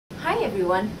Hi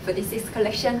everyone, for this 6th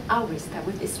collection, I will start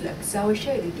with this look. So I will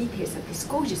show you the details of this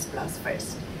gorgeous blouse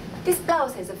first. This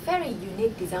blouse has a very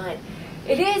unique design.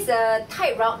 It is a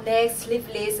tight round neck,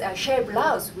 sleeveless sheer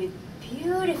blouse with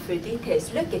beautiful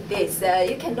details. Look at this.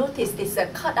 You can notice this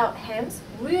cut out hems,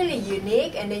 really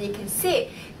unique, and then you can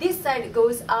see this side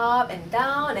goes up and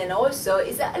down, and also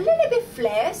it's a little bit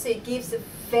flare, so it gives a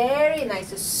very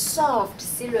nice soft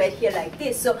silhouette here like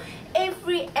this. So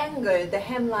every angle the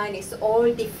hemline is all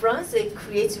different, so it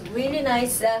creates really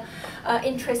nice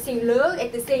interesting look.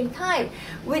 At the same time,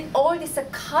 with all this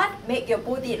cut, make your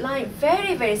body line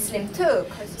very slim too.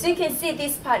 So you can see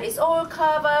this part is all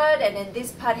covered, and then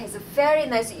this part has a very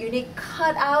nice unique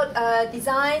cut out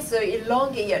design, so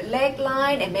elongate your leg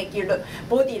line and make your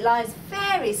body lines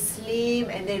very slim,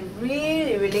 and then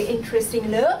really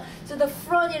interesting look. So the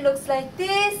front it looks like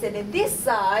this, and then this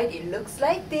side it looks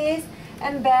like this,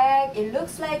 and back it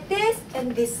looks like this,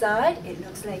 and this side it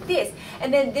looks like this.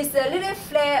 And then this little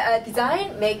flare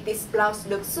design make this blouse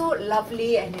look so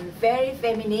lovely and very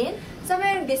feminine. So I'm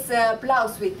wearing this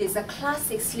blouse with this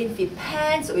classic slim fit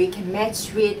pants, or you can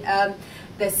match with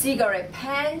the cigarette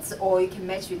pants, or you can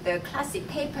match with the classic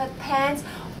tapered pants,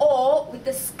 or with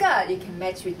the skirt you can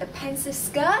match with the pencil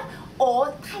skirt,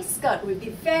 or tight skirt will be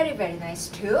very nice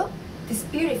too. This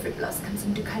beautiful blouse comes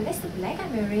in two colors, the black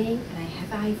I'm wearing, and I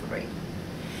have ivory.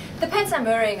 The pants I'm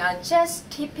wearing are just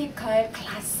typical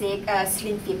classic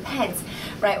slim fit pants.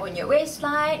 Right on your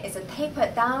waistline, it's a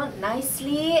tapered down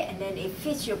nicely, and then it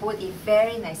fits your body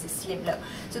very nice slim look.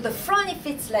 So the front it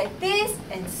fits like this,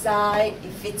 and side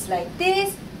it fits like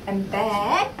this, and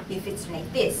back it fits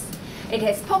like this. It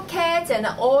has pockets and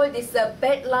all this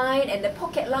belt line, and the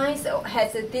pocket lines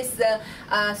has this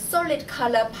solid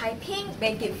color piping,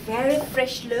 make it very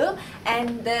fresh look.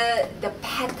 And the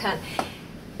pattern,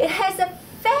 it has a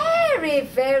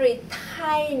very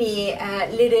tiny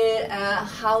little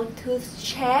houndstooth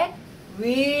check,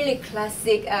 really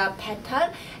classic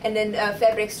pattern, and then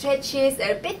fabric stretches,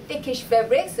 a bit thickish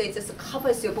fabric, so it just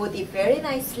covers your body very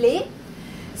nicely.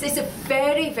 So it's a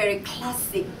very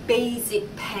classic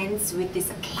basic pants with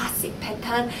this classic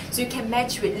pattern, so you can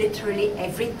match with literally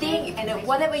everything, and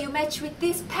whatever you match with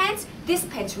this pants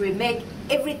will make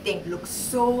everything look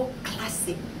so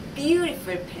classic.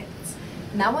 Beautiful pants.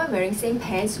 Now I'm wearing same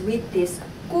pants with this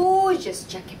gorgeous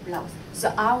jacket blouse,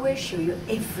 so I will show you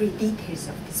every details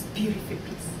of this beautiful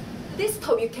piece. This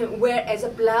top you can wear as a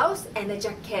blouse and a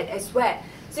jacket as well.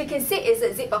 So you can see it's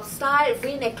a zip-up style,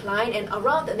 free neckline, and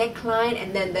around the neckline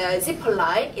and then the zipper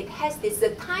line, it has this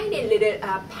tiny little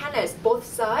panels both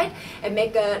sides, and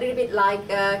make a little bit like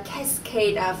a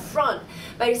cascade front.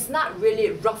 But it's not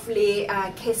really roughly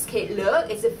cascade look.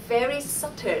 It's a very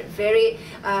subtle, very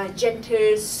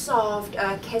gentle, soft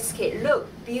cascade look.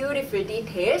 Beautiful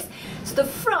details. So the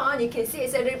front, you can see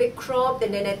it's a little bit cropped,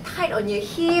 and then tight on your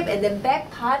hip, and then back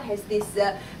part has this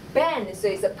band, so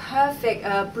it's a perfect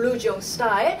blue jean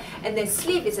style, and then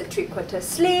sleeve is a 3/4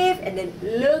 sleeve, and then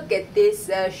look at this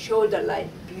shoulder line,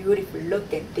 beautiful.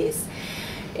 Look at this.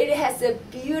 It has a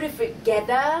beautiful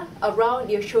gather around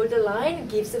your shoulder line,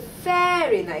 gives a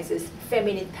very nice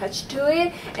feminine touch to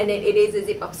it, and then it is a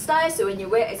zip-up style, so when you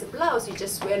wear as a blouse, you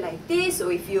just wear like this,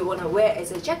 or if you want to wear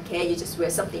as a jacket, you just wear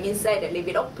something inside and leave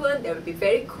it open. That would be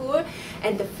very cool.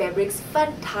 And the fabric's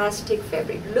fantastic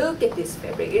fabric. Look at this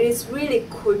fabric. It is really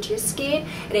cool to your skin,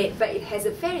 and but it has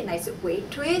a very nice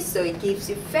weight to it, so it gives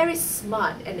you very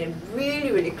smart and a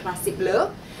really classic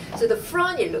look. So the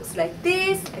front it looks like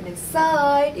this, and then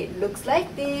side it looks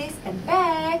like this, and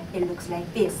back it looks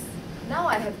like this. Now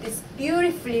I have this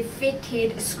beautifully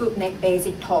fitted scoop neck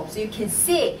basic top, so you can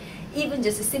see even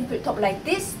just a simple top like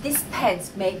this, these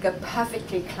pants make a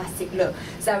perfectly classic look.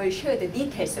 So I will show you the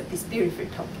details of this beautiful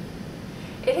top.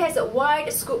 It has a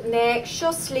wide scoop neck,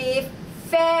 short sleeve,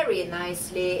 very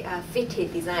nicely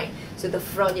fitted design. So the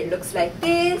front it looks like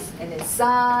this, and then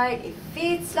side it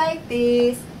fits like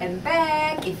this, and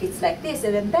back it fits like this,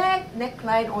 and then back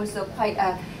neckline also quite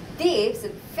deep, so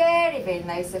very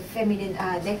nice feminine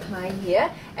neckline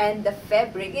here. And the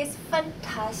fabric is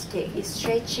fantastic. It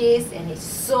stretches and it's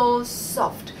so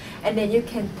soft, and then you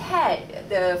can tell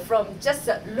from just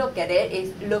a look at it,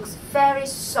 it looks very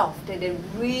soft, and then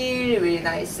really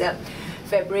nice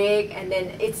fabric, and then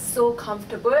it's so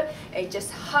comfortable. It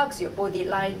just hugs your body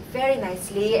line very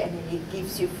nicely, and then it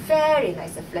gives you very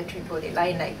nice flattering body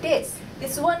line like this.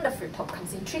 This wonderful top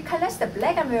comes in 3 colors, the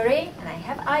black I'm wearing, and I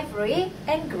have ivory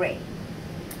and grey.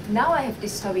 Now I have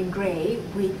this top in grey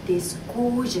with this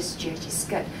gorgeous jersey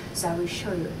skirt, so I will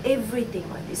show you everything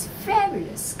on this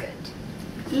fabulous skirt.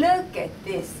 Look at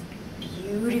this,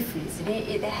 beautiful, isn't it?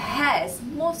 It has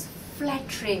most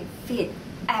flattering fit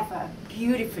ever.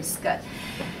 Beautiful skirt.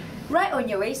 Right on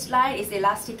your waistline is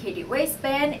elasticated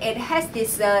waistband. It has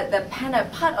this the panel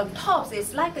part on top, so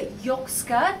it's like a yoke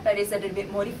skirt, but it's a little bit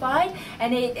modified.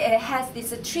 And it has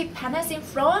these 3 panels in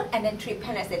front and then 3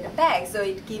 panels at the back, so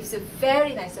it gives a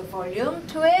very nice volume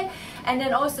to it. And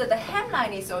then also the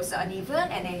hemline is also uneven,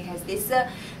 and it has this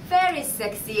very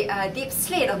sexy deep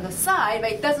slit on the side,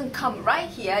 but it doesn't come right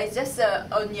here. It's just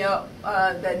on your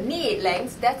the knee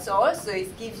length. That's all. So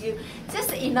it gives you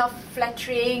just enough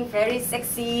flattering, very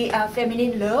sexy,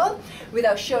 feminine look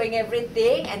without showing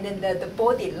everything. And then the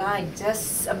body line,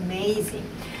 just amazing.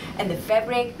 And the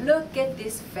fabric, look at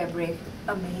this fabric,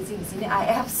 amazing, isn't it? I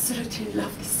absolutely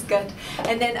love this skirt.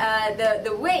 And then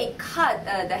the way it cut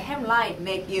the hemline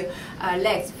make your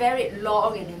legs very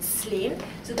long and then slim.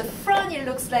 So the front it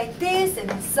looks like this,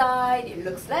 and inside it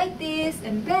looks like this,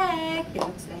 and back it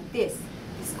looks like this.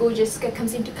 This gorgeous skirt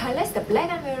comes into colors, the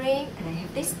black I'm wearing, and I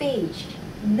have this beige.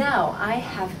 Now I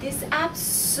have this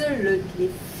absolutely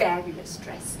fabulous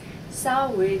dress.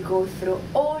 So we'll go through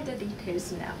all the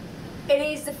details now. It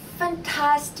is a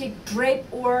fantastic drape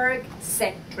work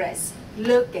set dress.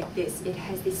 Look at this. It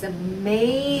has this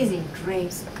amazing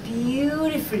drapes,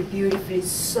 beautifully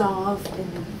soft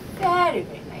and very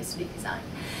nicely designed.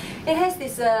 It has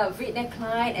this V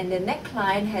neckline, and the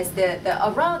neckline has the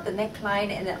around the neckline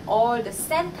and then all the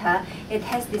center. It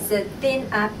has this thin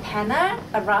panel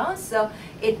around, so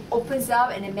it opens up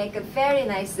and it makes a very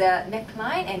nice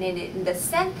neckline, and then in the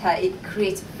center it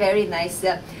creates very nice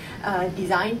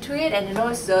design to it. And then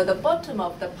also the bottom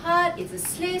of the part is a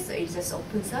slit, so it just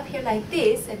opens up here like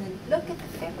this. And then look at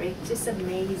the fabric, just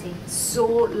amazing, so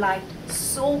light,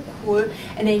 so cool.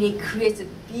 And then it creates a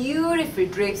beautiful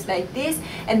drapes like this.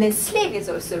 And the sleeve is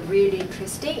also really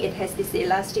interesting. It has this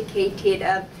elasticated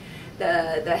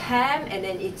the hem, and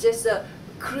then it just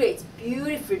creates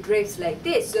beautiful drapes like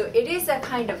this. So it is a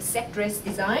kind of set dress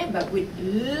design, but with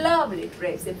lovely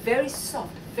drapes. They're very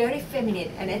soft, very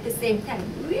feminine, and at the same time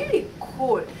really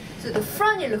cool. So the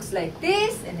front it looks like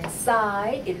this, and then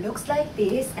side it looks like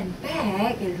this, and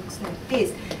back it looks like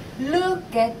this.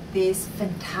 Look at these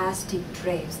fantastic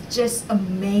drapes, just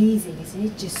amazing, isn't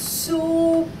it? Just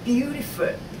so beautiful.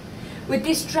 With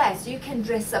this dress, you can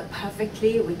dress up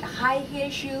perfectly with high heel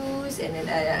shoes and then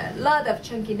a lot of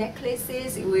chunky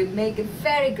necklaces. It will make a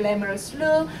very glamorous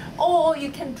look. Or you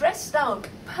can dress down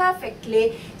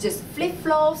perfectly, just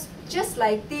flip-flops, just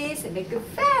like this, and make a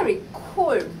very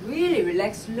cool, really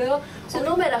relaxed look. So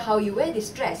no matter how you wear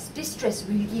this dress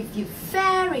will give you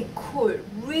very cool,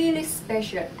 really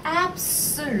special,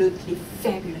 absolutely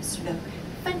fabulous look.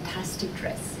 Fantastic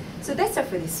dress. So that's all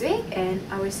for this week, and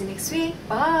I will see you next week.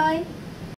 Bye!